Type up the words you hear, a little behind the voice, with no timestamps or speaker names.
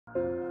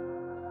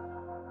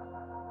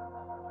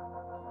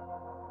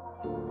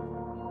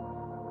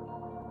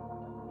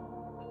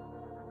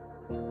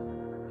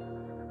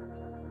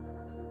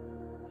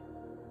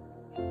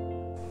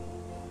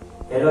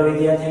Hello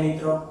વિદ્યાર્થી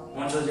મિત્રો,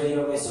 હું છું જય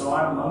યોગેશ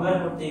ચૌહાણ.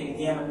 મંગલમૂર્તિ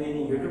વિદ્યા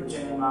મંદિરની YouTube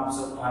ચેનલમાં આપ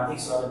સૌનું હાર્દિક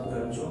સ્વાગત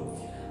કરું છું.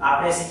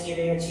 આપણે શીખી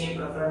રહ્યા છીએ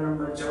પ્રકરણ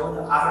નંબર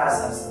 14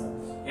 આંકડાશાસ્ત્ર.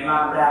 એમાં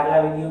આપણે આગલા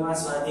વિડિયોમાં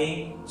સ્વાધ્યાય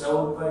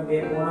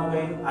 14.2 પૂર્ણ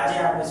કર્યું. આજે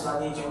આપણે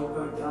સ્વાધ્યાય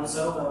 14.3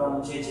 શરૂ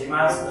કરવાનું છે,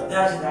 જેમાં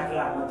બધા જ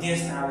દાખલા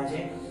મધ્યસ્થ આવે છે,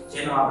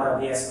 જેનો આપણે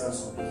અભ્યાસ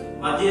કરશું.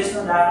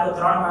 મધ્યસ્થનો દાખલો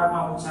 3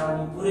 માર્કમાં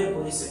પૂછાવાની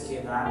પૂરેપૂરી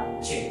શક્યતા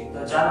છે. તો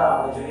ચાલો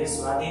આપણે જોઈએ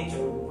સ્વાધ્યાય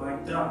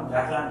 14.3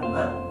 દાખલા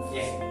નંબર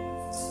 1.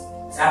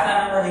 દાખલા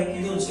નંબર 1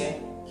 કીધું છે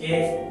કે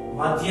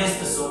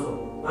મધ્યસ્થ શોધો,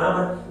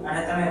 બરાબર? અને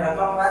તમે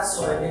રકમ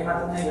વાંચશો એટલે એમાં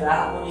તમને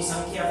ગ્રાહકોની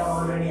સંખ્યા પણ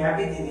ઓલરેડી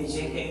આપી દીધી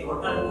છે કે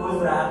ટોટલ કુલ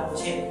ગ્રાહકો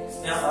છે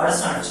તે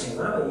 68 છે,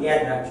 બરાબર?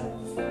 યાદ રાખજો.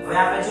 હવે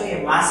આપણે જોઈએ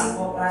માસિક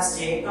વપરાશ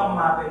છે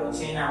એકમમાં આપેલો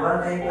છે, એના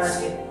વર્ગ આપ્યા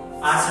છે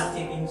 65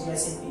 થી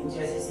 85,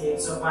 85 થી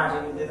 105.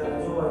 એવી રીતે તમે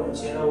જુઓ એટલે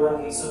છેલ્લો વર્ગ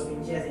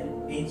 185,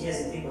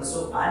 85 થી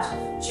 205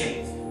 છે.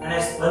 અને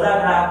બધા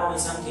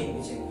ગ્રાહકોની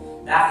સંખ્યા છે.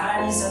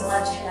 દાખલાની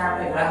શરૂઆત છે ને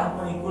આપણે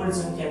ગ્રાહકોની કુલ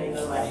સંખ્યાની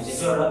કરવાની છે.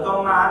 જો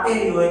રકમમાં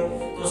આપેલી હોય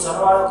તો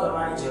સરવાળો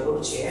કરવાની જરૂર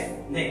છે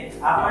નહીં.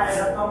 આપણને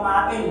રકમમાં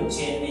આપેલું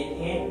છે એટલે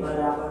n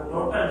બરાબર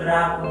ટોટલ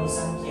ગ્રાહકોની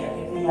સંખ્યા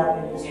કેટલી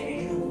આપેલી છે મેં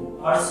કીધું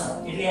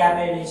 68. કેટલી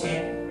આપેલી છે?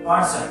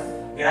 68.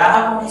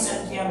 ગ્રાહકોની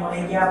સંખ્યા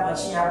મળી ગયા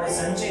પછી આપણે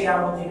સંચય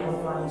આવૃત્તિ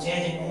ગોતવાની છે,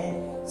 જેને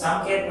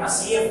સંકેતમાં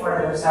CF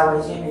વડે દર્શાવે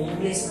છે અને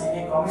ઇંગ્લિશમાં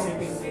એને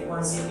કોમ્યુટેટિવ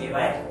ફ્રીક્વન્સી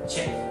કહેવાય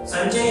છે.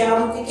 સંચય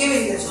આવૃત્તિ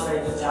કેવી રીતે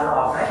શોધાય તો ચાલો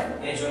આપણે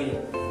એ જોઈએ.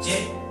 જે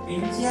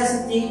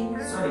 65 થી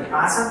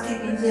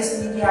 85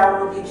 ની જે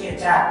આવૃત્તિ છે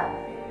 4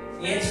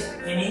 એ જ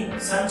એની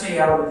સંચય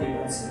આવૃત્તિ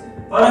બનશે.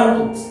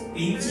 પરંતુ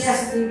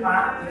 85 થી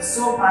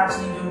 105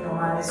 ની જો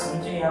તમારે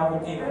સંચય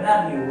આવૃત્તિ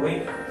બનાવવી હોય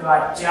તો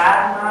આ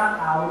 4 માં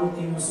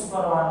આવૃત્તિનો શું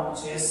કરવાનો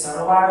છે?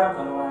 સરવાળો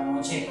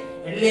કરવાનો છે.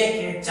 એટલે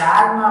કે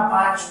 4 માં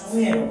 5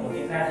 ઉમેરો તો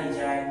કેટલા થઈ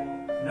જાય?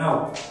 9.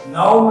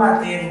 9 માં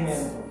 13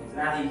 ઉમેરો તો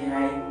કેટલા થઈ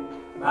જાય?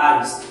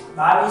 22.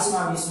 22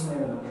 માં 20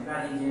 ઉમેરો તો કેટલા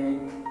થઈ જાય?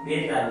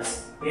 42.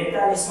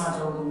 42 માં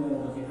 14 ઉમેરો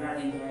તો કેટલા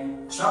થઈ જાય?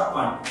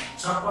 56.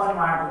 56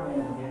 માં 8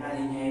 ઉમેરો તો કેટલા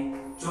થઈ જાય?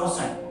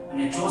 64.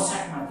 અને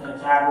 64 માં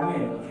 4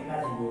 ઉમેરો તો કેટલા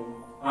થઈ જાય?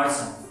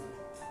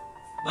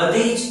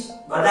 68.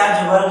 બધા જ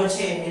વર્ગ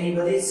છે એની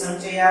બધી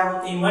સંચય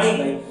આવૃત્તિ મળી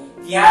ગઈ.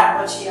 ત્યાર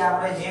પછી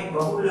આપણે જે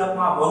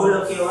બહુલકમાં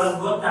બહુલકી વર્ગ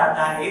ગોતતા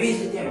હતા એવી જ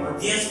રીતે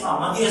મધ્યસ્થમાં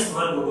મધ્યસ્થ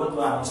વર્ગ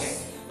ગોતવાનો છે.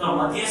 તો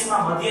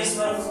મધ્યસ્થમાં મધ્યસ્થ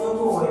વર્ગ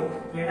ગોતવો હોય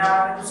તો એના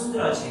માટેનું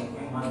સૂત્ર છે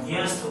કે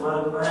મધ્યસ્થ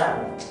વર્ગ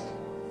બરાબર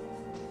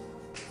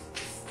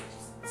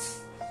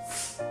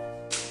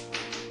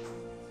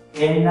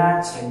n ના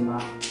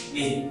છેદમાં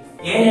 2.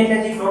 n એટલે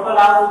જે ટોટલ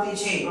આવૃત્તિ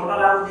છે,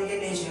 ટોટલ આવૃત્તિ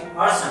કેટલી છે?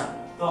 68.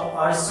 તો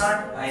 68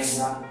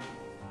 ભાગ્યા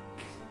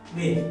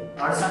 2.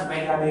 68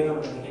 ભાગ્યા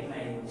 2 કેટલા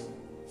આવે?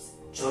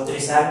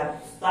 34 આવે.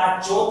 તો આ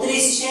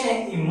 34 છે ને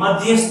એ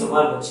મધ્યસ્થ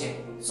વર્ગ છે.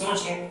 શું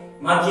છે?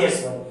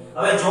 મધ્યસ્થ વર્ગ.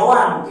 હવે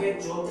જોવાનું કે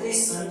 34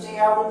 સંચય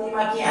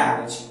આવૃત્તિમાં ક્યાં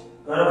આવે છે,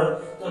 બરાબર?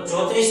 તો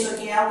 34 તો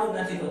ક્યાં આવતું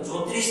નથી. તો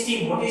 34 થી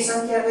મોટી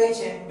સંખ્યા કઈ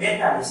છે?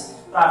 42.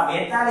 તો આ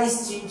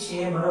 42 છે,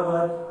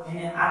 બરાબર,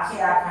 એને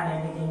આખાને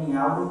એટલે કે એની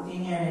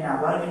આવૃત્તિને અને એના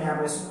વર્ગને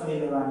આપણે શું કરી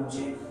લેવાનું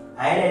છે?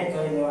 હાઇલાઇટ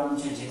કરી લેવાનું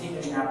છે, જેથી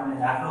કરીને આપણને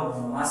દાખલો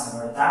ગણવામાં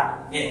સરળતા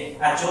રહે.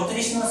 આ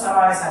 34 નો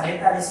સમાવેશ આ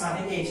 42 માં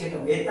થઈ જાય છે. તો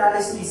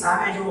 42 ની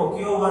સામે જુઓ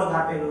કયો વર્ગ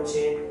આપેલો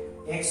છે?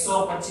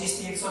 125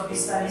 થી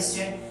 145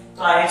 છે.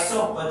 તો આ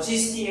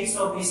 125 થી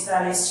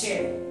 145 છે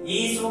એ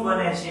શું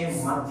બને છે?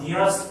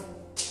 મધ્યસ્થ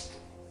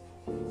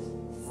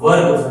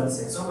વર્ગ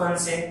બનશે. શું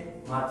બનશે?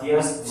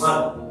 મધ્યસ્થ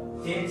વર્ગ.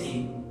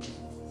 તેથી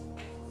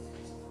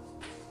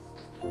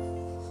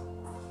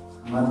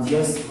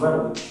મધ્યસ્થ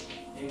વર્ગ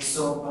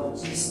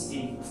 125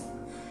 થી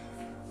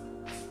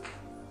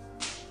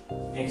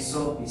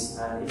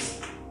 145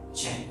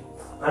 છે,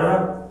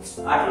 બરાબર?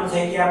 આટલું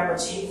થઈ ગયા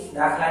પછી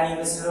દાખલાની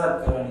હવે શરૂઆત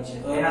કરવાની છે.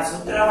 તો એના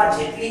સૂત્રમાં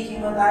જેટલી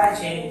કિંમત આવે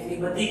છે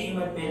એટલી બધી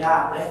કિંમત પહેલા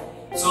આપણે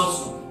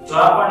શોધશું. જો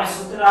આપણને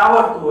સૂત્ર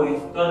આવડતું હોય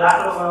તો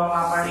દાખલો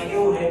ગણવામાં આપણને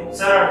કેવું રહે?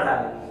 સરળતા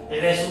રહે.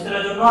 એટલે સૂત્ર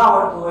જો ન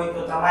આવડતું હોય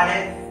તો તમારે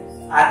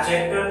આ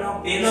ચેપ્ટરનો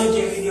પહેલો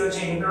જે વિડિયો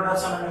છે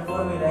ઇન્ટ્રોડક્શન અને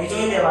ફોર્મ્યુલા એ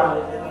જોઈ લેવાનો,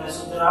 એટલે તમને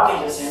સૂત્ર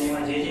આવડી જશે અને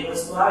એમાં જે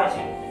વસ્તુ આવે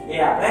છે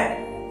એ આપણે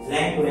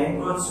લાઈન ટુ લાઈન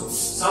ગોતશું.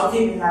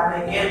 સૌથી પહેલા આપણે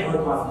L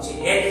ગોતવાનું છે.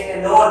 L એટલે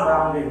લોઅર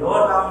બાઉન્ડ્રી.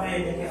 લોઅર બાઉન્ડ્રી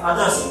એટલે કે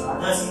અધસીમા.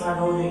 અધસીમા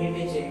જોવું જોઈએ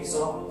કેટલી છે?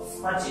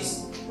 125.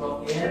 તો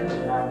L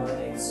બરાબર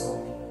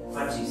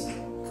 125.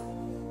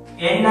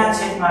 n ના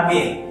છેદમાં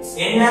 2.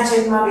 n ના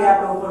છેદમાં 2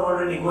 આપણે ઉપર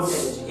ઓલરેડી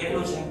ગોતેલું છે.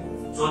 કેટલું છે?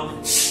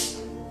 34.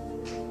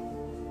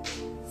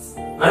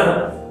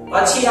 બરાબર.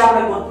 પછી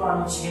આપણે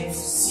ગોતવાનું છે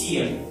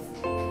CF.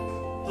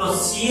 તો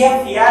CF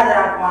યાદ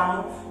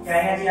રાખવાનું કે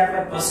અહીંયા જે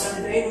આપણે પસંદ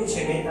કર્યું છે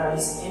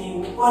 42 એની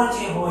ઉપર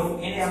જે હોય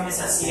એને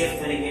હંમેશા CF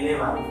તરીકે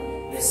લેવાનું.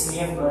 એટલે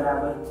CF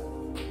બરાબર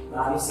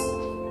 22.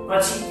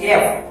 પછી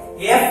F.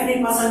 F ની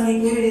પસંદગી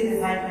કેવી રીતે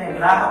થાય? તો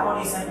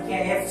ગ્રાહકોની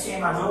સંખ્યા F છે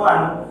એમાં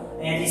જોવાનું.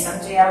 અહીંયાથી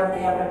સંચય આવૃત્તિ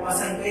આપણે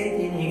પસંદ કરી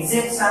હતી એની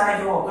એક્ઝેક્ટ સામે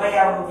જુઓ કઈ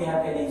આવૃત્તિ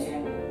આપેલી છે?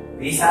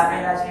 20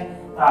 આપેલા છે.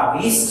 તો આ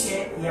 20 છે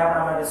એ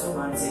આપણા માટે શું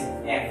બનશે?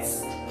 F.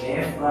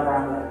 F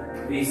બરાબર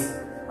 20.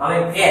 હવે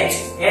H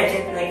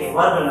એટલે કે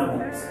વર્ગ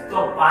નંબર. તો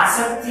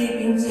 65 થી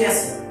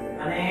 85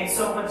 અને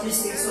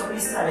 125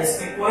 145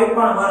 કે કોઈ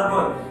પણ વર્ગ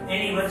હોય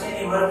એની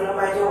વચ્ચેની વર્ગ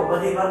લંબાઈ જો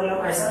બધી વર્ગ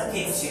લંબાઈ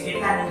સરખી જ છે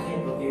કેટલાની છે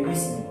તો કે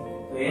 20 ની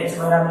તો h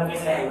બરાબર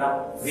કેટલા આવ્યા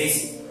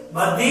 20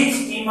 બધી જ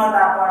કિંમત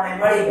આપણને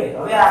મળી ગઈ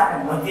હવે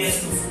આપણે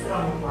મધ્યસ્થનું સૂત્ર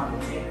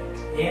મૂકવાનું છે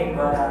m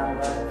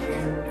બરાબર n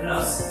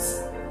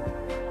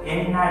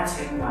n ના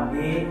છેદમાં 2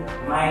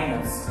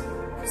 માઈનસ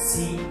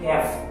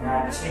cf ના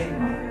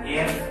છેદમાં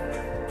f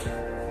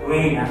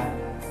ગુણ્યા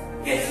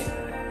h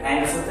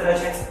એનું સૂત્ર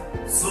છે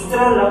સૂત્ર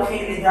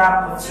લખી લીધા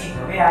પછી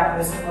હવે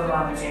આપણે શું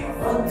કરવાનું છે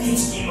બધી જ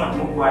કિંમત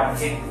મૂકવાની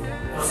છે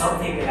તો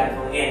સૌથી પહેલા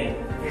તો n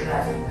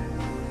કેટલા છે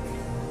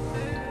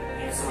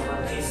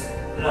 125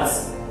 પ્લસ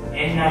n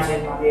ના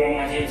છેદમાં 2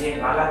 અહીંયા જે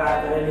ભાગાકાર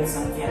કરેલી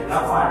સંખ્યા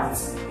લખવાની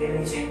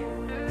કેટલી છે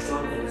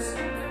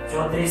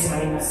 34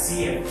 માઈનસ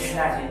cf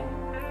કેટલા છે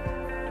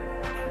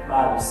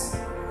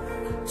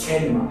 22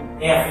 છેદમાં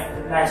f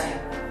કેટલા છે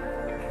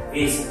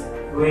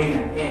 20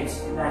 ગુણ્યા h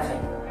કેટલા છે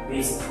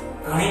 20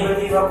 ઘણી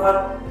બધી વખત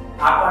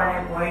આપણને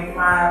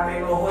પોઈન્ટમાં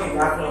આપેલો હોય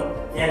દાખલો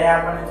ત્યારે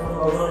આપણને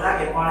થોડું અઘરું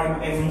લાગે પણ એમાં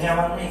કઈ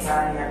મૂંઝાવાનું નહીં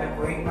કારણ કે આપણે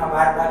પોઈન્ટમાં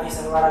બાદબાકી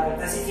સરવાળા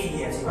કરતા શીખી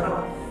ગયા છીએ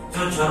બરોબર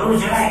જો જરૂર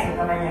જણાય તો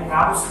તમે અહીંયા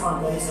કાઉન્સ પણ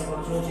કરી શકો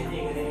છો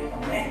જેથી કરીને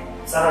તમને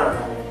સરળ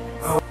થાય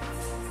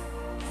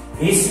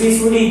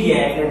 20 ઉડી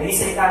ગયા એટલે 20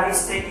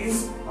 21 થઈ ગયું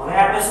હવે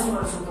આપણે શું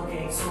કરશું તો કે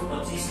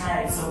 125 ના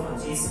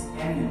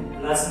 125 n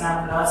પ્લસ ના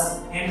પ્લસ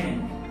n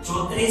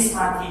 34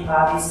 માંથી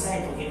 22 જાય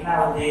તો કેટલા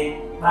વધે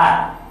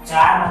 12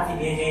 4 માંથી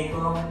 2 જાય તો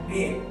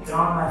 2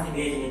 3 માંથી 2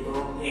 જાય તો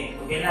 1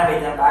 તો કેટલા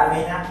વધ્યા 12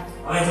 વધ્યા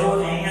હવે જો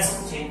અહીંયા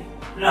શું છે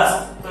પ્લસ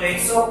તો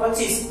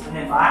 125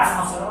 અને 12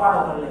 નો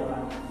સરવાળો કરી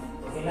લેવાનો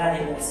તો કેટલા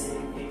થઈ જશે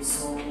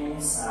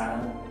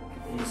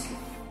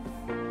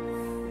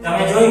 137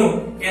 તમે જોયું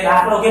કે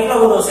દાખલો કેટલો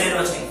બધો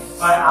સહેલો છે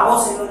પણ આવો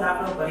સહેલો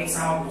દાખલો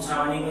પરીક્ષામાં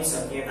પૂછાવાની કોઈ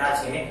શક્યતા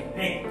છે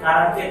નહીં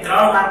કારણ કે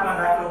 3 માર્કનો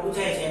દાખલો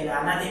પૂછાય છે એટલે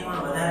આનાથી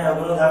પણ વધારે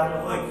અઘરો દાખલો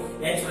હોય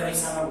એ જ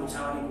પરીક્ષામાં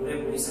પૂછાવાની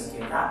પૂરેપૂરી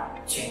શક્યતા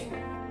છે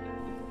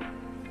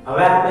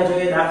હવે આપણે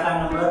જોઈએ દાખલા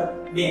નંબર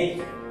 2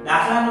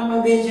 દાખલા નંબર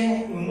 2 છે ને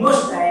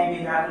મોસ્ટ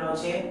આઈએમપી દાખલો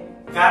છે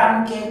કારણ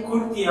કે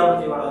ખૂટતી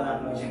આવૃત્તિ વાળો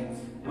દાખલો છે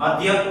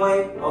મધ્યક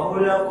હોય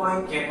બહુલક હોય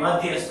કે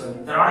મધ્યસ્થ હોય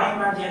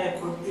ત્રણેયમાં જ્યારે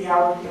ખૂટતી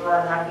આવૃત્તિ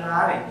વાળા દાખલા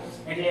આવે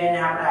એટલે એને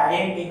આપણે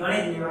આઈએમપી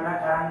ગણી લેવાના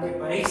કારણ કે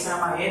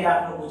પરીક્ષામાં એ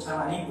દાખલો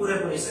પૂછાવાની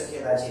પૂરેપૂરી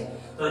શક્યતા છે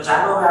તો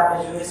ચાલો હવે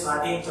આપણે જોઈએ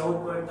સ્વાધ્યાય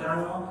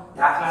 14.3 નો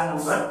દાખલા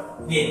નંબર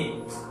 2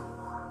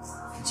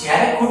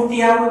 જ્યારે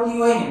ખૂટતી આવૃત્તિ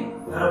હોય ને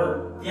બરાબર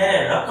ત્યારે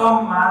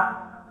રકમમાં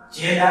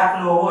જે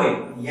દાખલો હોય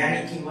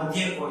યાની કે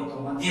મધ્યક હોય તો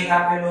મધ્યક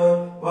આપેલો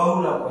હોય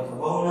બહુલક હોય તો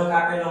બહુલક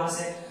આપેલો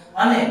હશે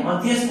અને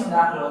મધ્યસ્થનો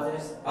દાખલો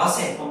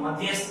હશે તો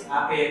મધ્યસ્થ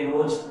આપેલો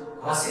જ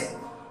હશે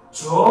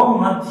જો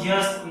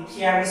મધ્યસ્થ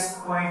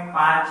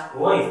 28.5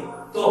 હોય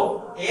તો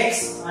x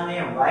અને y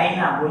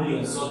ના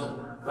મૂલ્યો શોધો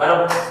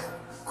બરાબર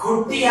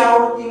ખૂટતી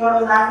આવૃત્તિ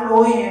વાળો દાખલો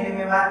હોય ને એટલે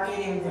મેં વાત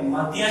કરી રીતે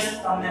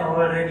મધ્યસ્થ તમને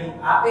ઓલરેડી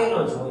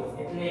આપેલો જ હોય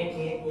એટલે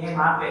કે m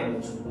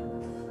આપેલું છે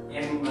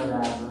m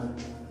બરાબર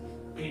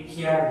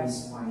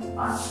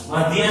 28.5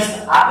 મધ્યસ્થ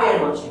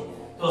આપેલો છે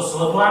તો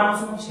શોધવાનું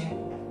શું છે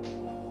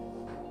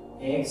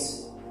x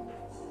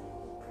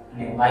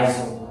અને y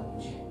શોધવાનું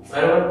છે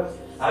બરાબર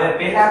હવે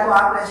પહેલા તો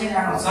આપણે છે ને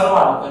આનો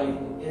સરવાળો કરી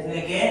એટલે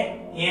કે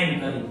n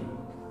કરી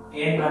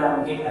n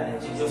બરાબર કેટલા થાય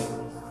છે જો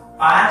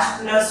 5 +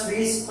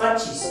 20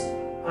 25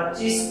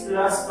 25 +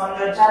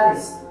 15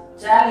 40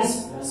 40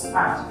 +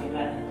 5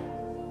 કેટલા થાય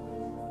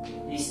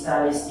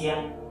 45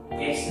 થયા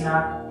x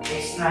ના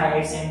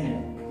x n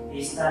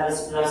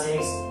 45 + x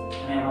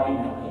અને y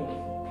ના y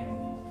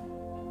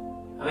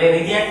હવે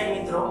વિદ્યાર્થી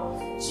મિત્રો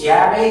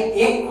જ્યારે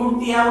એક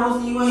ખૂટતી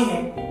આવૃત્તિ હોય ને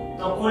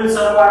તો કુલ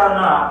સરવાળો ન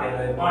આપેલો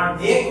હોય પણ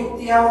બે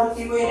ખૂટતી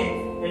આવૃત્તિ હોય ને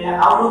એટલે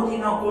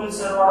આવૃત્તિનો કુલ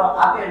સરવાળો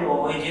આપેલો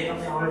હોય જે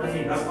તમને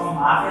ઓલરેડી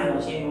રકમમાં આપેલો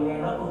છે હું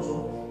અહીં લખું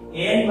છું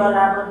n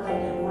બરાબર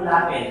તમને કુલ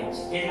આપેલા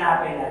છે કેટલા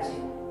આપેલા છે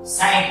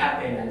 60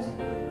 આપેલા છે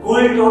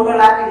કુલ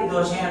ટોટલ આપી દીધો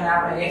છે અને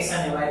આપણે x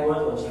અને y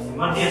ગોતવો છે અને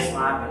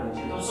મધ્યસ્થમાં આપેલો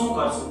છે તો શું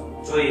કરશું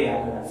જોઈએ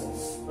આગળ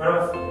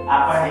બરોબર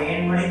આપણને n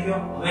મળી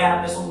ગયો હવે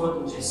આપણે શું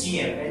ગોતવું છે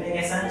cf એટલે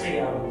કે સંચય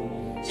આવૃત્તિ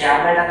જે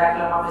આગળના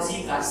દાખલામાં આપણે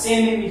શીખ્યા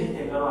સેમ એવી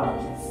રીતે કરવાનું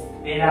છે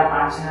પહેલા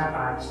 5 ના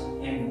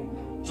 5 એમ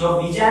જો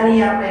બીજાની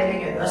આપણે એટલે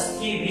કે 10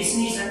 થી 20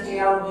 ની સંચય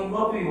આવૃત્તિ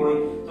ગોતવી હોય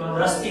તો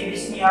 10 થી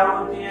 20 ની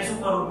આવૃત્તિને શું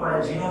કરવું પડે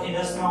 0 થી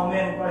 10 માં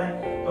ઉમેરવું પડે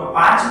તો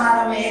 5 માં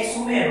તમે x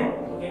ઉમેરો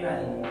તો કેટલા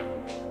થાય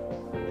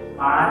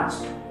 5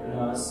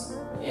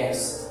 + x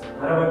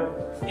બરાબર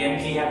કેમ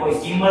કે આ કોઈ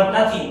કિંમત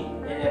નથી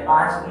એટલે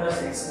 5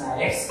 + x ના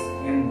x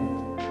એમ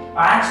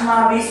 5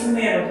 માં 20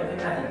 ઉમેરો તો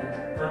કેટલા થાય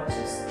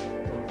 25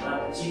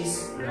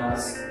 +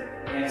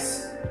 x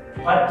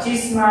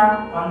 25 માં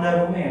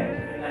 15 ઉમેરો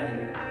કેટલા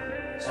થાય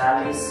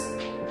 40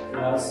 +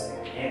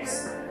 x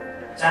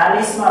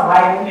 40 માં y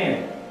ઉમેરો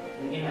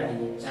તો કેટલા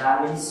થાય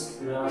 40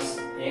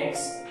 + x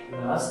 +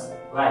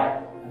 y અને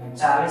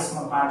 40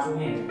 માં 5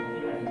 ઉમેરો તો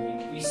કેટલા થાય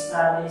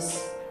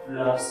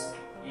 45 +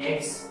 x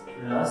 +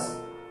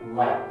 y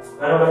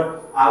બરાબર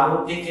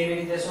આવૃત્તિ કેવી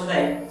રીતે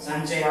શોધાય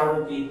સંચય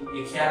આવૃત્તિ એ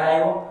ખ્યાલ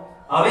આવ્યો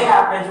હવે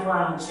આપણે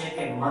જોવાનું છે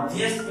કે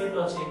મધ્યસ્થ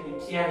કેટલો છે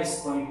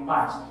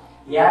 28.5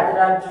 યાદ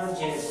રાખજો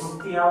જે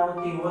ખૂટતી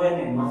આવૃત્તિ હોય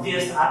અને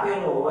મધ્યસ્થ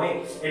આપેલો હોય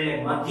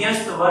એટલે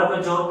મધ્યસ્થ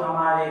વર્ગ જો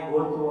તમારે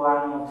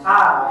ગોતવાનો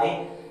થાય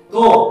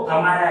તો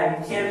તમારા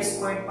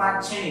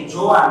 28.5 છે ને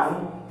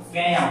જોવાનું કે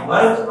અહીંયા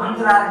વર્ગ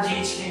અંતરાલ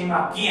જે છે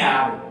એમાં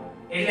ક્યાં આવે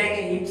એટલે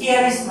કે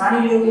 28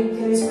 માની લ્યો કે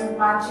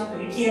 28.5 છે તો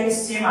 28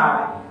 શેમાં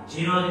આવે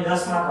 0 થી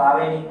 10 માં તો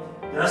આવે નહીં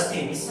 10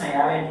 થી 20 માં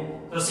આવે નહીં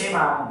તો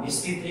શેમાં આવે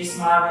 20 થી 30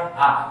 માં આવે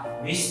હા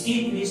 20 થી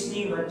 30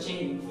 ની વચ્ચે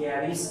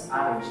 28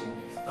 આવે છે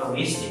તો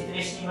 20 થી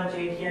 30 ની વચ્ચે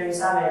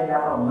 28 આવે એટલે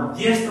આપણો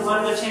મધ્યસ્થ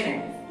વર્ગ છે ને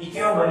ઈ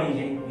કેવો બની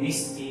જાય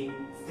 20 થી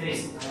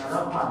 30 અને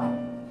લખવાનું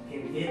કે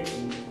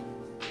તેથી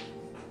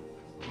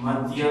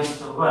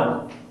મધ્યસ્થ વર્ગ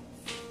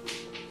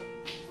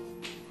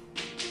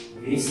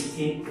 20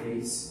 થી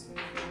 30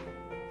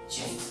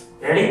 છે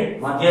રેડી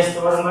મધ્યસ્થ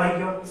વર્ગ મળી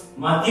ગયો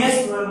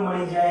મધ્યસ્થ વર્ગ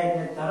મળી જાય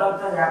એટલે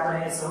તરત જ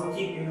આપણે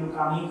સૌથી પહેલું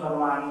કામ ઈ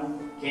કરવાનું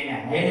કે એને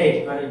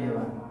હાઇલાઇટ કરી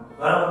દેવાનું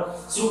બરાબર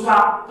શું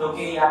કામ તો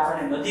કે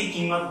આપણને બધી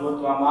કિંમત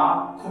ગોતવામાં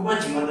ખૂબ જ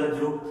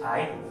મદદરૂપ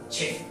થાય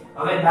છે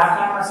હવે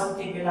દાખલામાં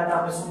સૌથી પહેલા તો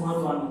આપણે શું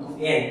ગોતવાનું હતું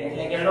L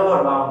એટલે કે લોઅર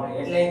બાઉન્ડરી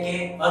એટલે કે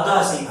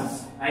અધઃ સીમા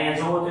અહીંયા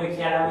જોવો તો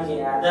ખ્યાલ આવી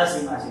જાય અધઃ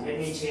સીમા છે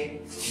કેટલી છે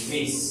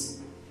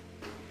 20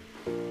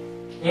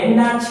 n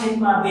ના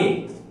છેદમાં 2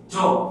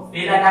 જો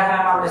પહેલા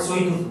દાખલામાં આપણે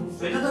શોધ્યું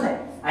હતું ને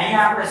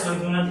અહીંયા આપણે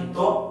શોધ્યું નથી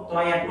તો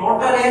અહીંયા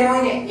ટોટલ n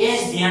હોય ને એ જ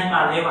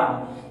ધ્યાનમાં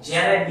લેવાનું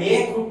જ્યારે બે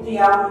ખૂટતી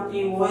આવૃત્તિ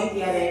હોય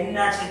ત્યારે n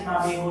ના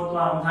છેદમાં 2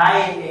 ગોતવાનું થાય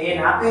એટલે n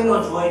આપેલો જ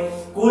હોય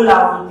કુલ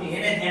આવૃત્તિ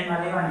એને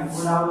ધ્યાનમાં લેવાની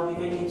કુલ આવૃત્તિ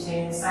કેટલી છે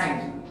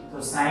 60 તો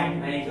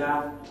 60 ભાગ્યા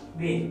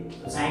 2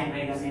 તો 60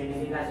 ભાગ્યા 2 એટલે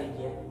કેટલા થઈ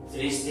ગયા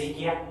 30 થઈ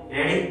ગયા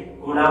રેડી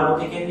કુલ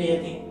આવૃત્તિ કેટલી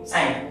હતી 60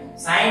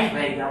 60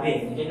 ભાગ્યા 2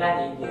 એટલે કેટલા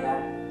થઈ ગયા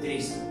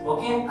 30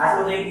 ઓકે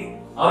આટલું થઈ ગયું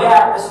હવે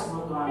આપણે શું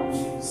ગોતવાનું છે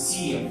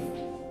CF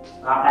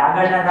તો આપણે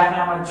આગળના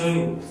દાખલામાં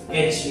જોયું કે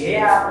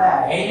જે આપણે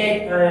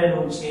હાઇલાઇટ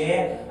કરેલું છે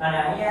અને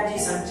અહીંયા જે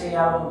સંચય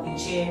આવૃત્તિ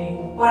છે એની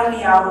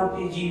ઉપરની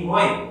આવૃત્તિ જે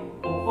હોય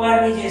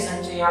ઉપરની જે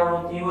સંચય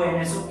આવૃત્તિ હોય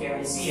એને શું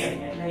કહેવાય CF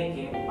એટલે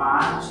કે 5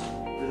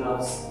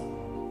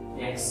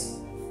 x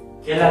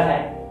કેટલા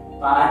થાય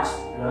 5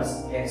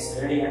 x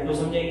રેડી આટલું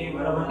સમજાઈ ગયું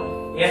બરાબર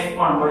f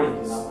પણ મળી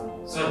ગયું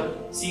આપણને સર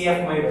CF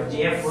મળ્યો જે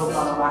f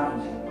ગોતવાનો બાકી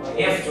છે તો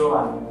f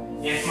જોવાનું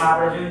f માં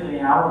આપણે જોયું તો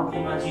અહીંયા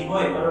આવૃત્તિમાં જે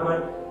હોય બરાબર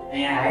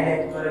અહીંયા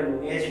હાઇલાઇટ કરેલું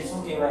એ જ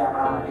શું કહેવાય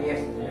આપણા માટે f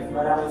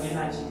બરાબર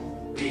કેટલા છે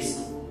 20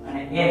 અને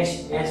h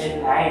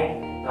એટલે હાઇટ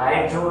તો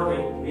હાઇટ જોવો તો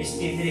 20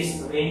 થી 30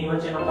 તો એની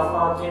વચ્ચેનો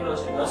તફાવત કેટલો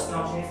છે 10 નો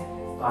છે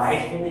તો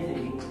હાઇટ કેટલી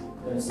થઈ ગઈ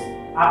 10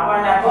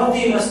 આપણને આ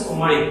બધી વસ્તુ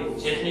મળી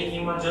જેટલી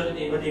કિંમત જોતી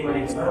હતી બધી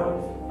મળી ગઈ બરાબર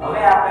હવે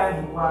આપણે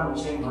મૂકવાનું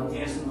છે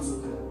મધ્યસ્થનું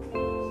સૂત્ર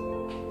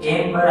n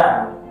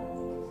બરાબર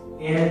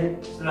l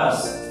પ્લસ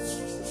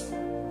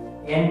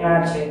n ના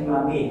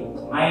છેદમાં 2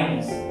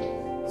 માઈનસ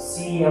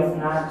cf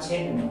ના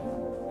છેદમાં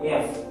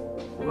f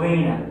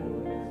ગુણ્યા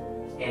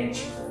h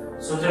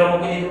સૂત્ર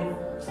મૂકી દીધું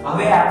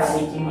હવે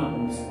આપણે કિંમત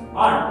મૂકીશું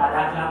પણ આ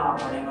દાખલામાં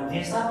આપણે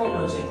મધ્યસ્થ આપેલો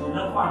છે તો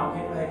લખવાનું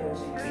કેટલો આપ્યો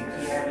છે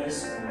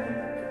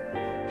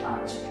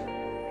 28.5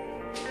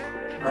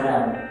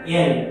 બરાબર l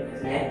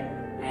એટલે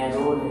અહીંયા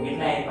જોવો તો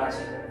કેટલા આપ્યા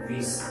છે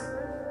 20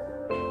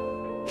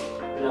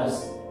 પ્લસ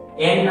n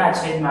ના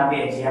છેદમાં 2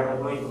 જે આપણે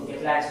જોઈતું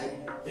કેટલા છે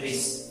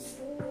 30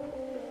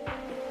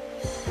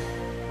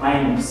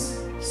 માઈનસ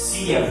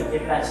CF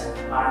કેટલા છે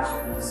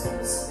 5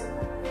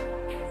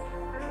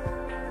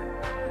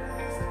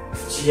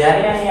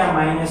 જ્યારે અહીંયા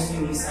માઈનસ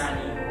ની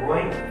નિશાની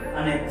હોય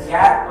અને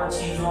ત્યાર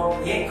પછી જો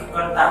એક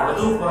કરતા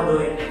વધુ પદ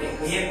હોય એટલે કે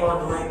બે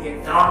પદ હોય કે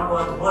ત્રણ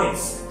પદ હોય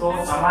તો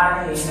તમારે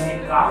એને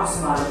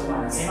કૌંસમાં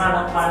લખવાના શેમાં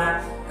લખવાના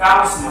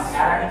કૌંસમાં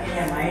કારણ કે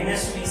અહીંયા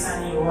માઈનસ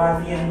નિશાની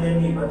હોવાથી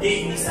અંદરની બધી જ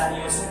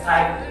નિશાનીઓ શું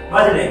થાય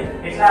બદલે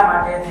એટલા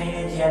માટે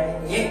થઈને જ્યારે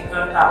એક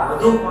કરતા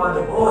વધુ પદ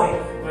હોય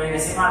તો એને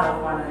શેમાં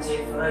લખવાના છે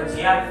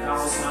ફરજિયાત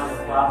કૌંસમાં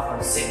લખવા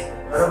પડશે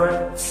બરોબર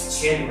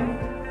છેદમાં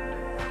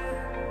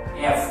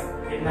f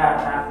કેટલા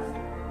હતા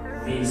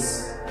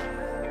 20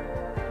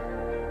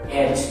 h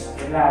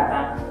કેટલા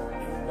હતા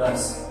 10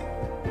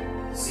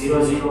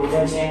 0 0 ઉડે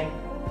છે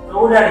તો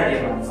ઉડાડી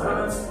દેવાનું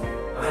બરોબર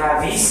હવે આ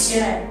 20 છે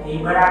ને એ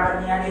બરાબર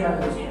ની આની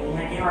બાજુ છે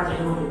અહીંયા કેવા છે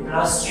જો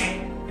પ્લસ છે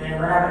એટલે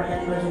બરાબર ની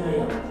આની બાજુ લઈ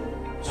આવવાનું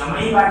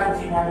જમણી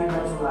બાજુથી ડાબી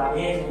બાજુ આ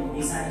બે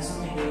નિશાની શું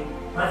થઈ ગઈ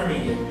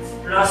બદલી ગઈ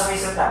પ્લસ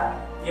 20 હતા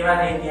કેવા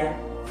થઈ ગયા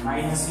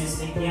માઈનસ 20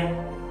 થઈ ગયા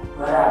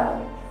બરાબર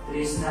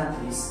 30 ના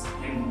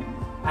 30 એમ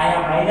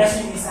આયા માઈનસ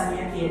ની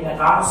નિશાની હતી એટલે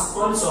કૌંસ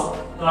ખોલશો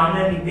તો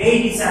અંદરની બે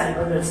નિશાની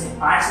બદલશે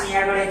 5 ની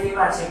આગળ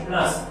કેવા છે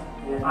પ્લસ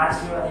એટલે 5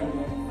 કેવા થઈ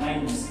ગયા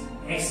માઈનસ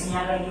x ની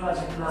આગળ કેવા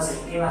છે પ્લસ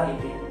એટલે કેવા થઈ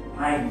ગયા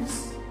માઈનસ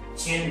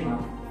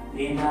છેદમાં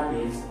 2 ના 2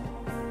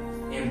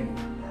 એમ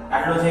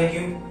આટલું થઈ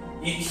ગયું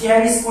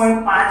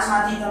 21.5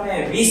 માંથી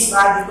તમે 20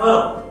 બાદ કરો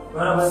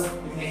બરોબર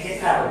એટલે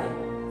કેટલા વધે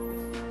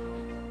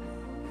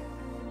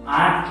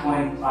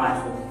 8.5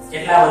 વધે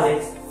કેટલા વધે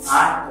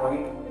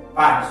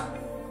 8.5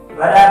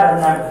 બરાબર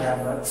ના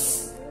બરાબર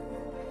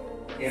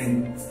એમ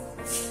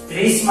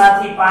 30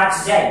 માંથી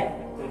 5 જાય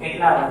તો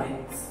કેટલા વધે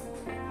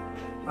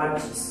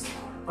 25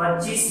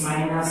 25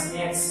 માઈનસ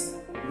x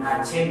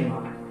ના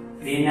છેદમાં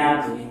 2 ના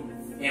 2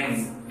 એમ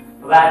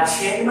હવે આ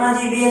છેદમાં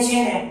જે 2 છે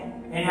ને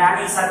એને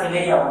આની સાથે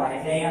લઈ આવવાના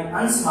એટલે અહીંયા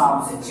અંશમાં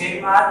આવશે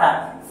છેદમાં હતા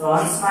તો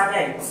અંશમાં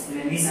જાય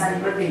એટલે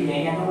નિશાની બદલી જાય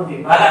અહીંયા તો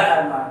બધી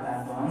ભાગાકારમાં હતા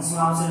તો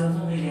અંશમાં આવશે તો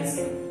શું થઈ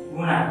જશે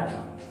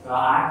ગુણાકારમાં તો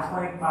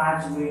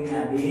 8.5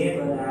 ગુણ્યા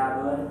 2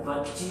 બરાબર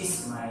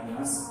 25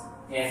 માઈનસ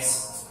x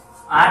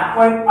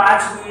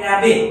 8.5 ગુણ્યા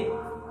 2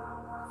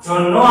 જો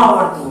ન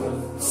આવડતું હોય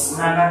તો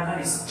ગુણાકાર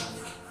કરી શકો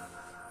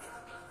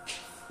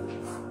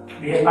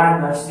 2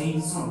 5 10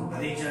 ની શું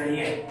બધી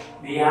ચડીએ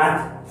 2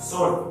 8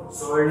 16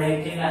 16 ને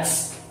કેટલા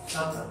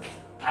 17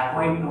 આ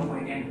પોઈન્ટ નો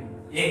પોઈન્ટ એમ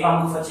એક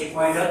અંક પછી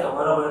પોઈન્ટ હતો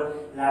બરોબર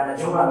એટલે આપણે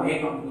જોવાનું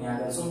એક અંક ની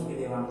આગળ શું મૂકી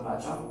દેવાનું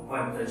પાછો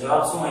પોઈન્ટ તો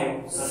જવાબ શું આવ્યો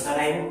 17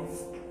 આવ્યો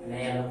એટલે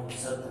અહીંયા લખો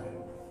 17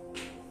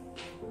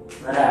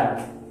 બરાબર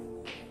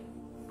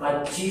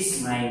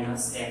 25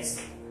 માઈનસ x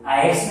આ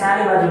x ને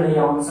આની બાજુ લઈ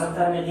આવવાનું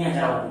 17 ને ત્યાં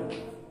જવા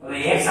દો હવે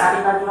x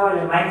આની બાજુ આવે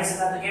એટલે માઈનસ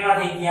હતા તો કેવા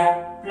થઈ ગયા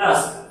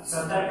પ્લસ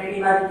 17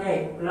 પેલી બાજુ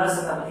જાય પ્લસ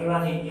હતા તો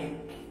કેવા થઈ ગયા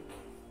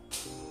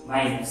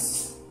માઈનસ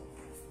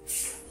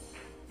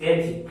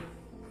તેથી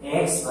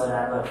x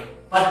બરાબર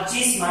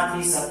 25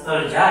 માંથી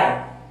 17 જાય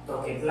તો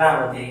કેટલા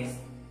વધે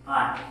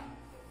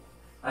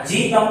 8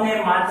 હજી તમને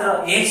માત્ર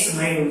x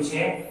મળ્યું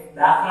છે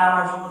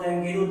દાખલામાં જો હું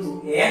તમને કીધું હતું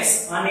x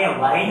અને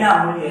y ના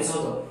મૂલ્ય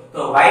શોધો તો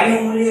y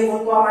નું મૂલ્ય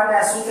ગોતવા માટે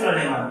આ સૂત્ર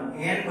લેવાનું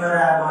n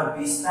બરાબર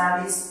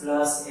 45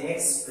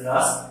 x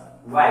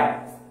y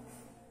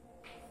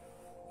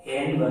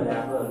n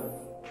બરાબર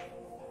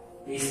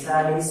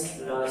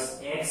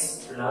 45 x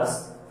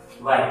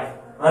y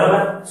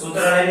બરાબર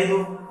સૂત્ર લઈ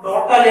લીધું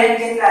ટોટલ n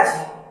કેટલા છે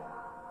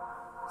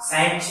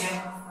 60 છે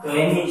તો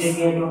n ની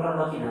જગ્યાએ ટોટલ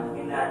લખી નાખો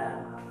કેટલા હતા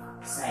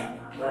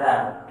 60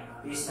 બરાબર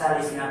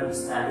 45 ના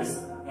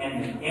 45 n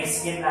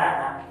x કેટલા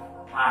હતા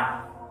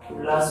 8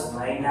 પ્લસ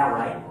y ના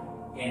y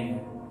n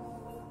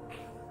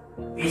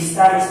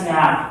 45 ને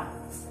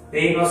 8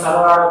 બેનો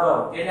સરવાળો કરો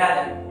કેટલા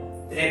થાય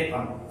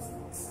 53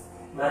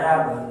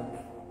 બરાબર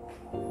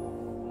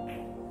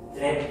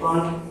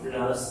 53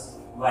 પ્લસ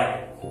y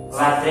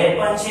હવે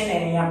 53 છે ને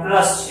અહીંયા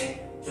પ્લસ છે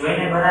જો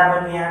એને બરાબર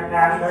ની આપણે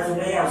આની બાજુ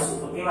લઈ આવશું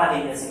તો કેવા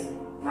થઈ જશે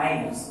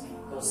માઈનસ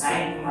તો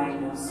 60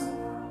 માઈનસ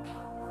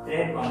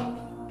 53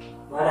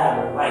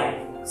 બરાબર y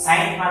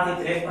 60 માંથી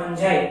 53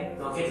 જાય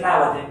તો કેટલા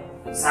વધે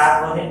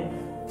 7 વધે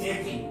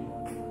તેથી y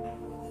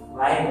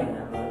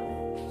બરાબર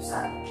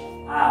 7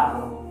 આ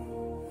આપણો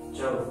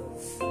જો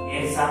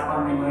x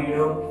આપણને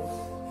મળ્યો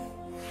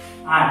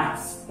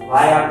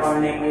 8 y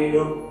આપણને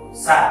મળ્યો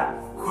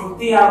 7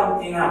 ખૂટતી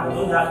આવૃત્તિના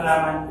વધુ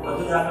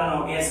દાખલાનો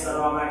અભ્યાસ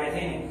કરવા માટે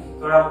થઈને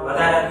થોડા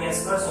વધારે અભ્યાસ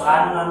કરશો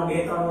આનું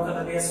 2-3 વખત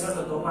અભ્યાસ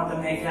કરશો તો પણ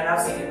તમને ખ્યાલ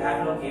આવશે કે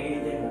દાખલો કેવી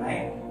રીતે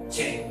ગણાય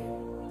છે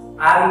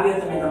આ વિડિયો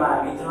તમે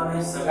તમારા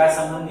મિત્રોને સગા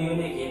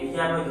સંબંધીઓને કે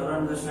બીજા કોઈ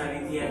ધોરણ 10 ના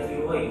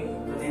વિદ્યાર્થીઓ હોય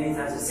તો તેની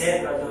સાથે શેર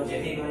કરજો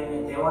જેથી કરીને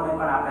તેઓને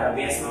પણ આપણે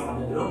અભ્યાસમાં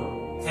મદદરૂપ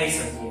થઈ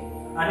શકીએ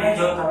અને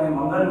જો તમે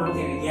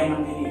મંગલમૂર્તિ વિદ્યા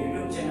મંદિરની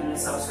YouTube ચેનલને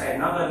સબસ્ક્રાઇબ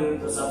ન કરી હોય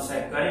તો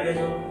સબસ્ક્રાઇબ કરી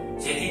લેજો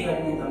જેથી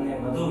કરીને તમને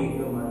વધુ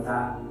વિડિયો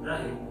મળતા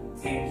રહે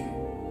થેન્ક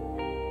યુ